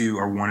 Those two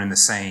are one and the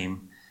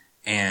same.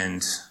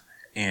 And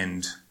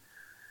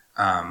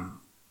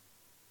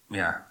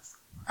yeah,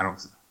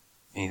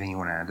 anything you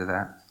want to add to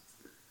that?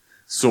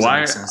 So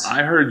I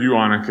heard you,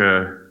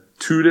 Annika,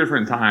 2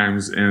 different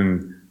times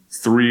in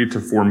 3 to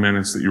 4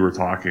 minutes that you were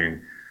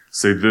talking,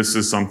 say, this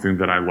is something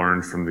that I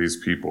learned from these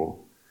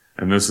people.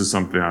 And this is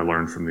something I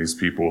learned from these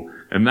people.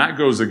 And that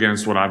goes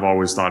against what I've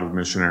always thought of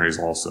missionaries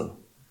also.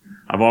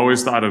 I've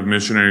always thought of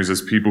missionaries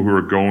as people who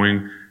are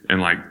going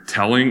and like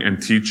telling and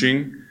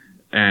teaching.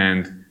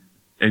 And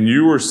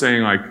you were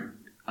saying like,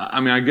 I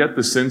mean, I get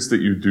the sense that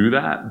you do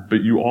that,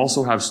 but you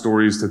also have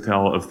stories to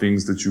tell of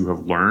things that you have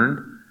learned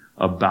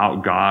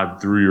about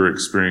God through your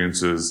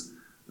experiences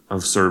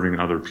of serving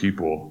other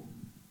people.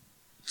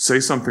 Say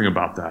something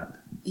about that.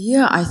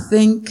 Yeah, I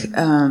think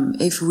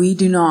if we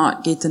do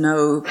not get to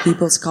know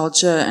people's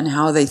culture and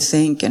how they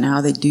think and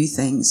how they do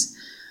things,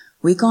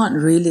 we can't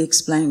really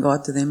explain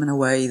God to them in a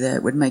way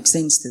that would make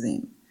sense to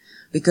them.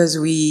 Because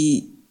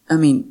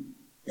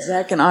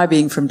Zach and I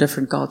being from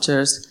different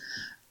cultures,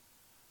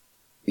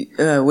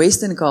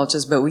 Western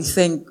cultures, but we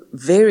think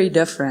very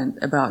different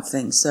about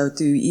things. So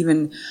to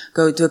even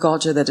go to a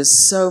culture that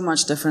is so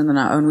much different than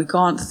our own, we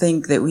can't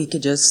think that we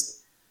could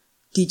just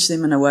teach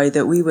them in a way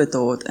that we were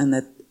taught and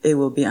that it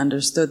will be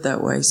understood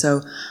that way.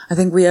 So I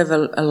think we have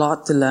a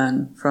lot to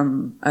learn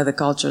from other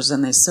cultures,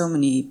 and there's so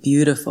many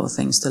beautiful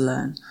things to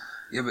learn.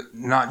 Yeah, but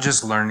not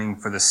just learning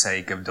for the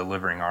sake of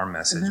delivering our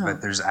message,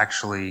 but there's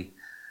actually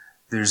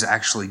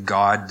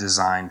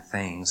God-designed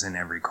things in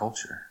every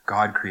culture.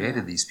 God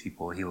created these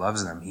people. He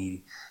loves them.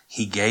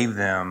 He gave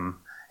them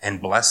and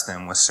blessed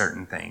them with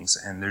certain things.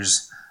 And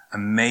there's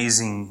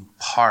amazing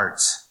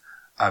parts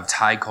of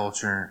Thai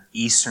culture,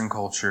 Eastern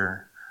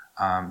culture.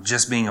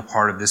 Just being a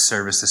part of this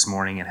service this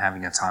morning and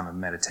having a time of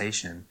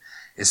meditation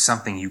is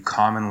something you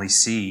commonly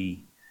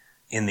see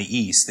in the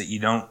East that you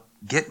don't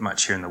get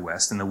much here in the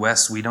West. In the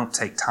West, we don't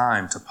take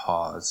time to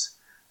pause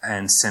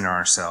and center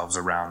ourselves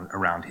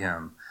around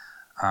Him.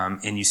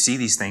 And you see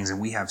these things,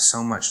 and we have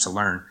so much to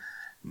learn.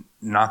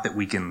 Not that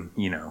we can,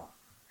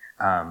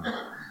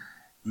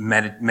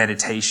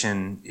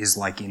 meditation is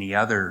like any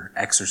other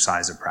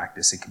exercise or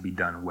practice. It can be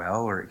done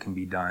well, or it can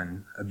be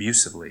done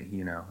abusively,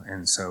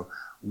 And so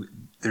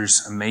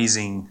there's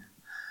amazing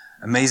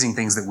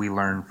things that we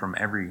learn from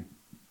every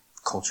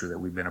culture that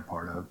we've been a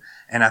part of.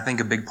 And I think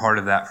a big part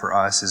of that for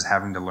us is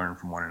having to learn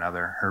from one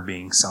another. Her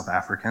being South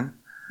African,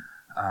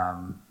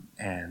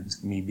 and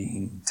me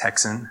being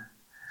Texan.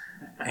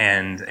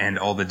 And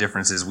all the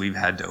differences we've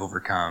had to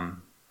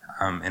overcome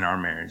in our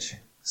marriage.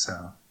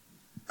 So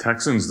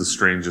Texan's the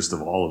strangest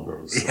of all of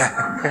those.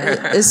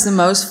 Yeah. It's the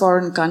most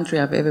foreign country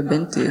I've ever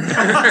been to.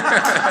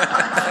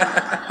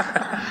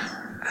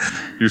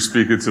 You're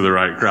speaking to the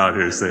right crowd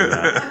here, say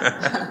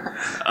that.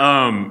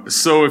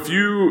 So if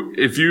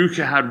you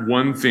had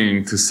one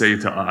thing to say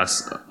to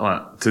us,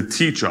 to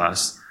teach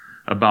us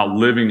about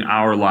living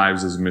our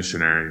lives as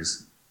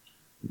missionaries,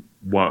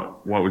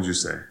 what would you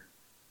say?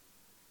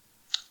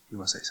 You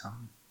want to say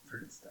something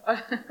first?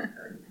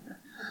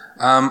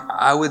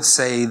 I would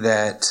say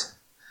that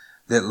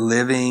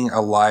living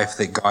a life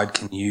that God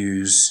can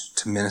use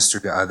to minister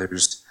to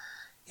others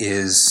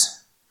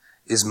is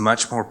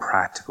much more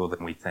practical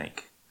than we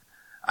think.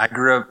 I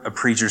grew up a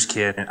preacher's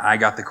kid, and I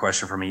got the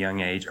question from a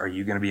young age, are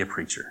you going to be a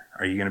preacher?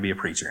 Are you going to be a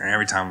preacher? And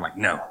every time I'm like,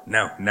 no.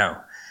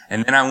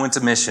 And then I went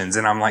to missions,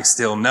 and I'm like,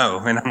 still no.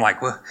 And I'm like,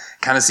 well,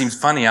 kind of seems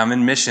funny. I'm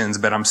in missions,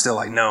 but I'm still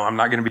like, no, I'm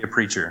not going to be a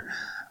preacher.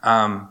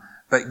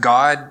 But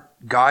God,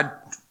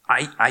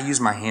 I use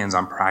my hands.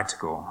 I'm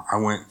practical. I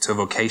went to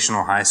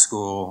vocational high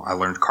school. I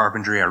learned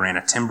carpentry. I ran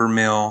a timber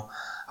mill.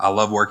 I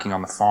love working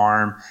on the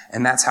farm.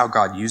 And that's how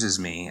God uses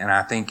me. And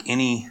I think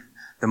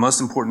the most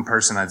important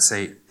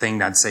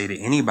thing I'd say to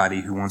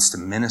anybody who wants to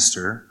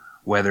minister,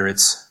 whether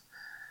it's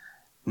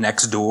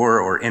next door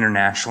or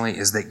internationally,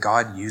 is that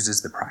God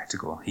uses the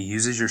practical. He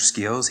uses your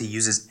skills. He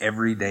uses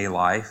everyday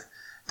life.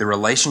 The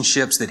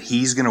relationships that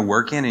He's going to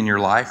work in your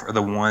life are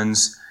the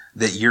ones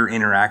that you're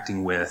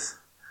interacting with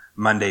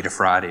Monday to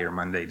Friday or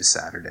Monday to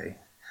Saturday.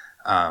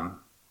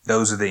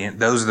 Those are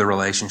the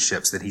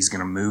relationships that He's going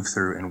to move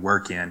through and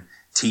work in,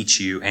 teach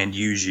you, and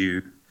use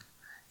you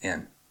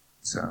in.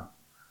 So,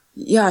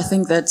 yeah, I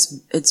think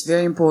it's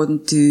very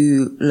important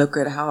to look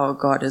at how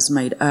God has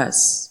made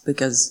us,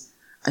 because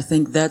I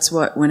think that's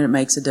when it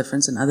makes a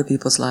difference in other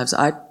people's lives.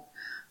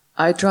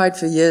 I tried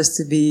for years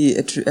to be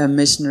a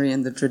missionary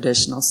in the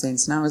traditional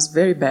sense, and I was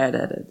very bad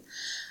at it.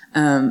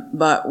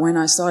 But when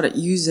I started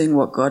using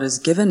what God has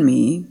given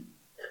me,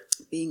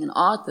 being an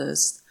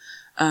artist,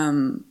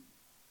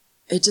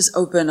 it just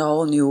opened a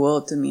whole new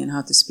world to me, and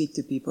how to speak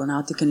to people and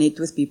how to connect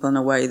with people in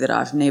a way that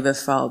I've never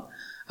felt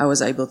I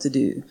was able to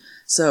do.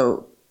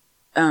 So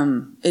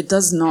it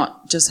does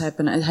not just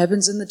happen. It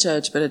happens in the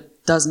church, but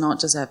it does not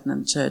just happen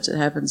in the church. It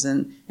happens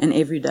in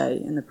every day,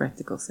 in the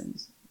practical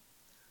things.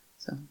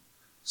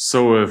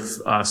 So if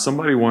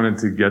somebody wanted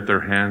to get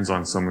their hands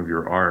on some of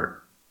your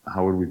art,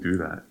 how would we do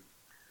that?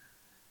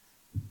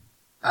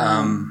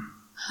 I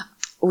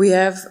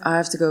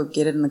have to go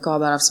get it in the car,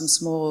 but I have some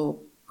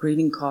small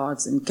greeting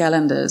cards and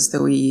calendars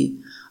that we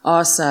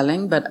are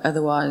selling, but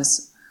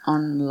otherwise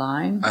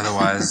online.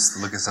 Otherwise,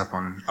 look us up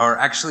on, or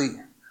actually,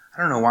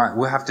 I don't know why,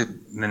 we'll have to,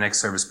 in the next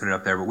service, put it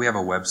up there, but we have a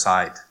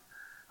website.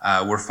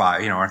 We're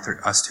five,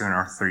 us two and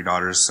our three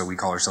daughters, so we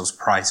call ourselves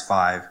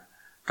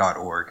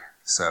price5.org.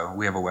 So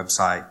we have a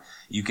website.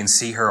 You can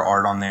see her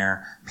art on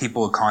there.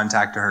 People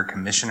contact her,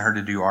 commission her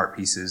to do art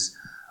pieces.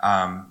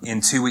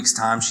 In 2 weeks'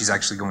 time, she's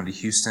actually going to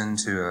Houston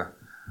to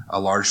a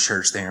large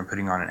church there and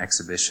putting on an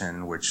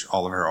exhibition, which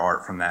all of her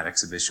art from that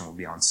exhibition will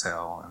be on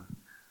sale. And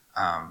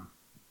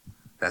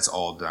that's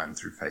all done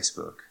through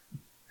Facebook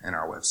and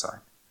our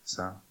website.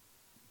 So,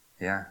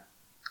 yeah.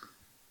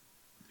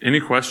 Any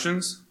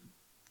questions?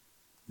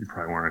 You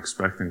probably weren't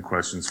expecting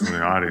questions from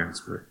the audience,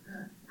 but.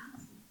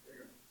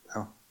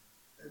 Oh.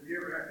 Have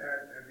you had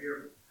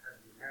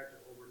to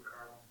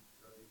overcome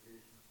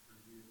reputation for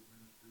youth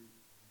ministry in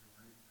your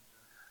life?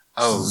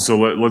 Oh. So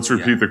let's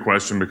repeat the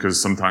question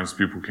because sometimes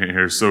people can't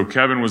hear. So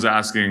Kevin was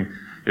asking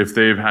if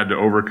they've had to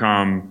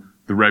overcome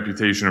the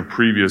reputation of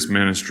previous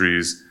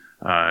ministries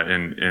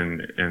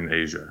in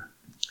Asia.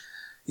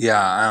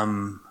 Yeah,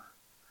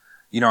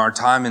 our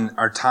time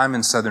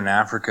in Southern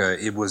Africa,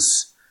 it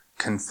was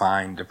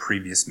confined to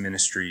previous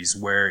ministries,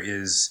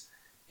 whereas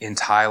in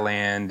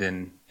Thailand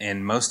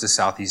and most of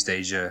Southeast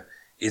Asia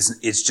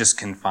it's just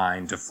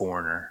confined to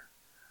foreigner,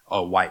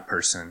 a white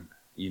person,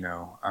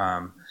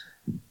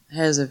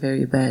 Has a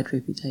very bad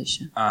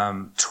reputation.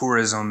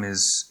 Tourism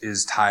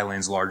is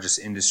Thailand's largest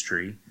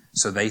industry,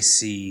 so they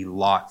see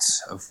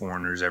lots of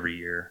foreigners every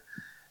year.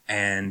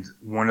 And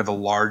one of the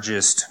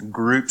largest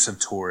groups of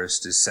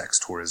tourists is sex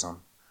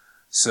tourism.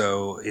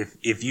 So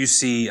if you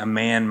see a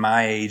man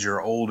my age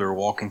or older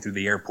walking through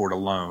the airport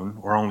alone,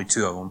 or only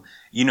two of them,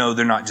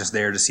 they're not just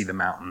there to see the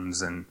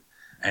mountains and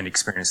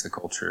experience the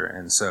culture.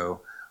 And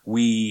so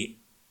we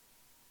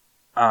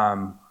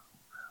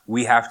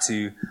have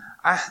to,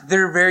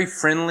 they're very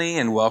friendly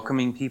and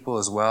welcoming people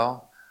as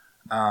well.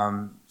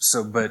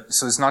 So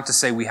it's not to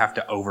say we have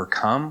to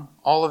overcome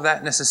all of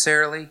that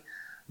necessarily,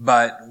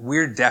 but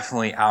we're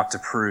definitely out to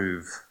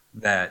prove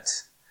that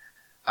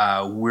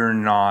we're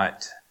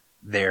not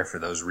there for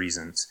those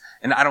reasons.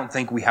 And I don't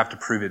think we have to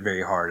prove it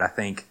very hard. I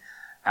think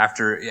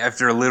after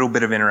a little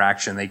bit of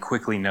interaction, they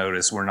quickly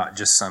notice we're not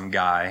just some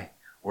guy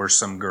or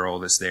some girl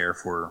that's there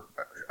for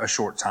a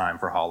short time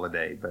for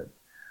holiday, but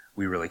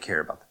we really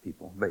care about the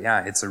people. But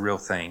yeah, it's a real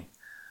thing.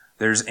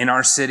 In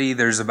our city,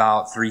 there's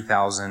about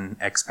 3,000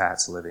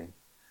 expats living.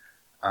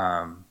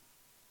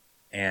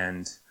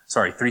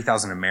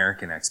 3,000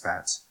 American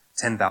expats,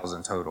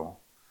 10,000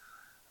 total.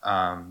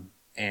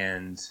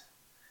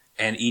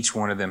 And each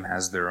one of them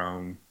has their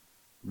own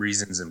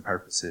reasons and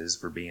purposes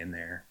for being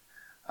there.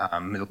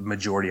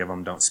 Majority of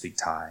them don't speak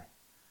Thai,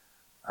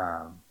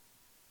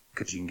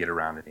 because you can get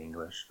around in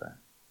English. But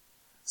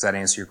does that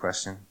answer your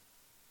question?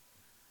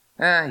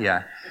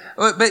 Yeah.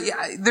 But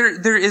yeah,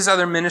 there is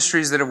other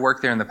ministries that have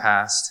worked there in the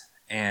past,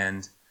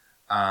 and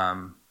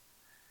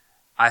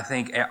I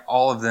think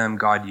all of them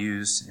God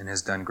used and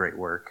has done great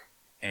work.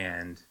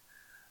 And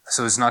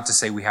so it's not to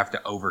say we have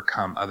to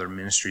overcome other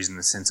ministries in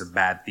the sense of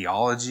bad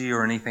theology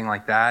or anything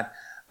like that,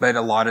 but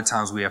a lot of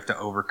times we have to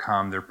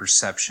overcome their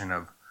perception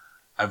of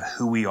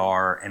who we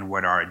are and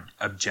what our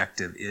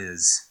objective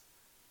is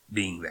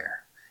being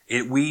there.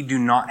 We do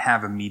not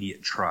have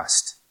immediate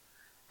trust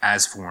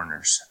as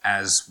foreigners,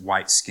 as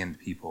white-skinned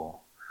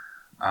people.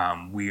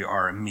 We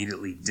are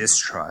immediately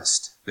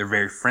distrust. They're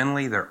very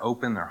friendly, they're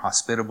open, they're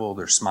hospitable,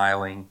 they're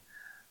smiling,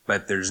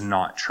 but there's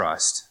not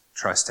trust.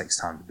 Trust takes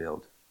time to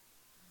build.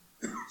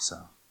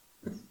 So,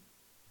 there's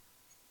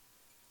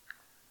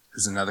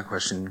another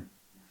question.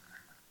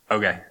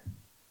 Okay,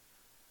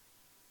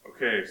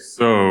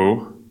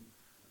 so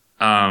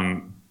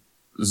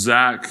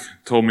Zach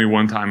told me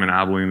one time in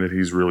Abilene that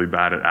he's really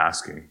bad at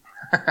asking.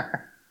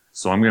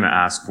 So I'm going to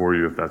ask for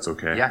you if that's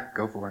okay. Yeah,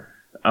 go for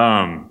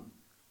it.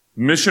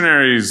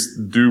 Missionaries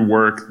do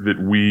work that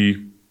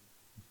we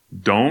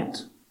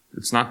don't.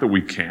 It's not that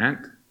we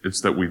can't,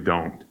 it's that we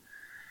don't.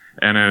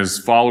 And as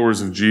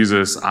followers of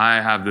Jesus, I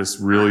have this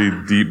really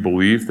deep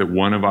belief that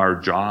one of our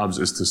jobs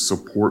is to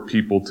support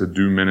people to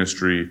do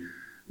ministry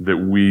that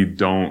we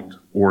don't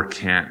or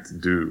can't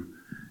do.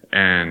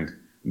 And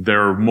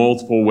there are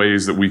multiple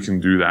ways that we can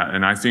do that.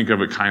 And I think of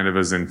it kind of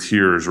as in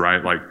tiers,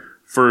 right? Like,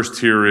 first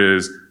tier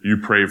is you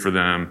pray for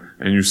them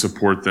and you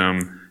support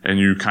them and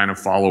you kind of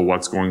follow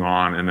what's going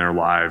on in their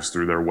lives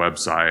through their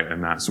website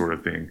and that sort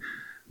of thing.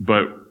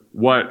 But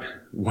what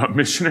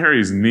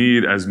missionaries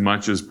need as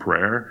much as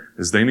prayer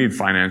is they need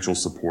financial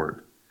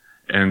support.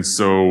 And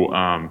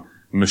so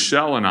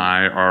Michelle and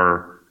I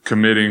are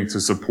committing to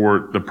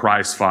support the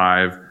Price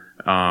 5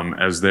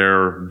 as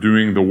they're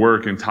doing the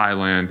work in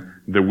Thailand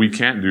that we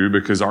can't do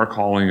because our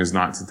calling is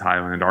not to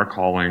Thailand. Our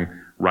calling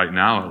right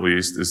now, at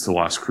least, is to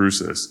Las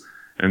Cruces.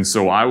 And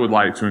so I would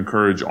like to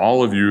encourage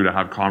all of you to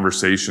have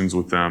conversations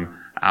with them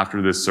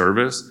after this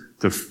service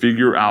to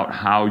figure out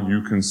how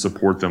you can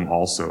support them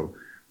also.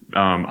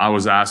 I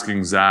was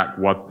asking Zach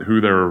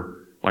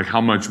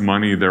how much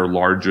money their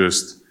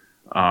largest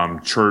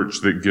church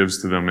that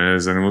gives to them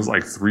is, and it was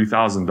like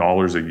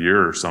 $3,000 a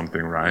year or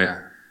something, right? Yeah.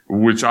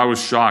 Which I was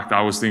shocked.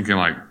 I was thinking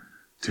like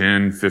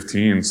 10,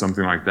 15,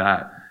 something like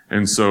that.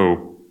 And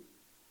so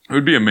it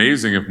would be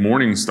amazing if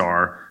Morning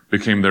Star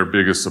became their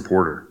biggest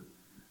supporter,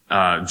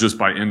 just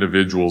by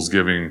individuals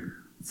giving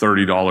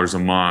 $30 a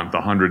month,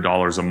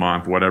 $100 a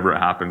month, whatever it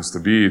happens to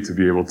be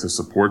able to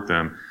support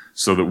them,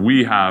 so that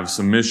we have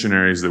some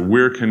missionaries that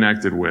we're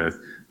connected with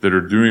that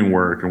are doing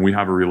work, and we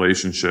have a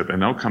relationship,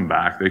 and they'll come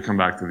back. They come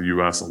back to the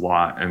U.S. a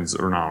lot,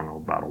 or I don't know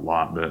about a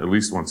lot, but at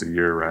least once a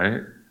year,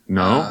 right?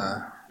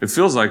 No? It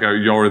feels like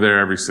y'all were there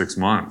every 6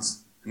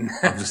 months.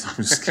 I'm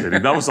just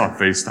kidding. That was on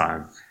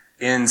FaceTime.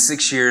 In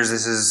 6 years,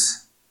 this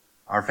is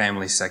our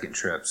family's second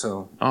trip.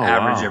 So Oh,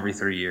 average wow. every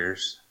 3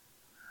 years.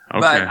 Okay.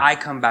 But I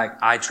come back,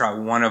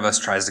 one of us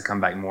tries to come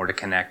back more to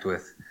connect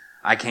with.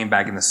 I came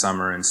back in the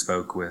summer and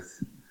spoke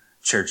with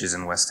churches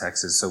in West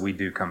Texas. So we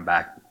do come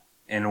back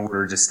in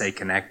order to stay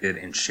connected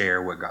and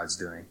share what God's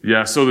doing.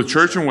 Yeah, so the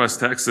church in West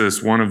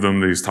Texas, one of them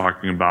that he's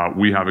talking about,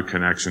 we have a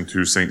connection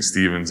to St.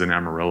 Stephen's in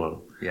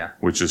Amarillo, Yeah.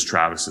 which is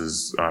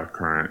Travis's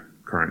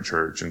current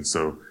church, and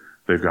so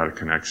they've got a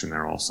connection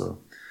there also.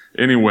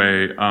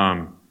 Anyway,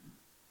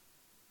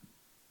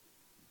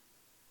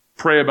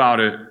 pray about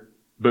it,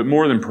 but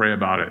more than pray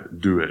about it,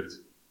 do it.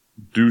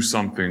 Do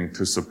something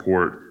to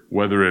support,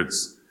 whether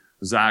it's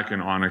Zach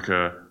and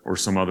Annika or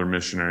some other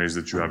missionaries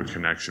that you have a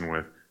connection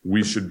with.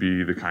 We should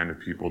be the kind of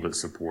people that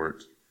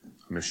support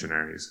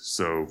missionaries.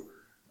 So,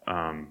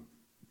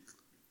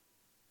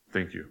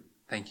 thank you.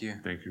 Thank you.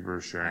 Thank you for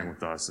sharing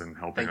with us and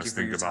helping Thank us you for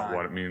think your about time.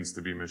 what it means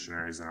to be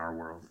missionaries in our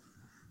world.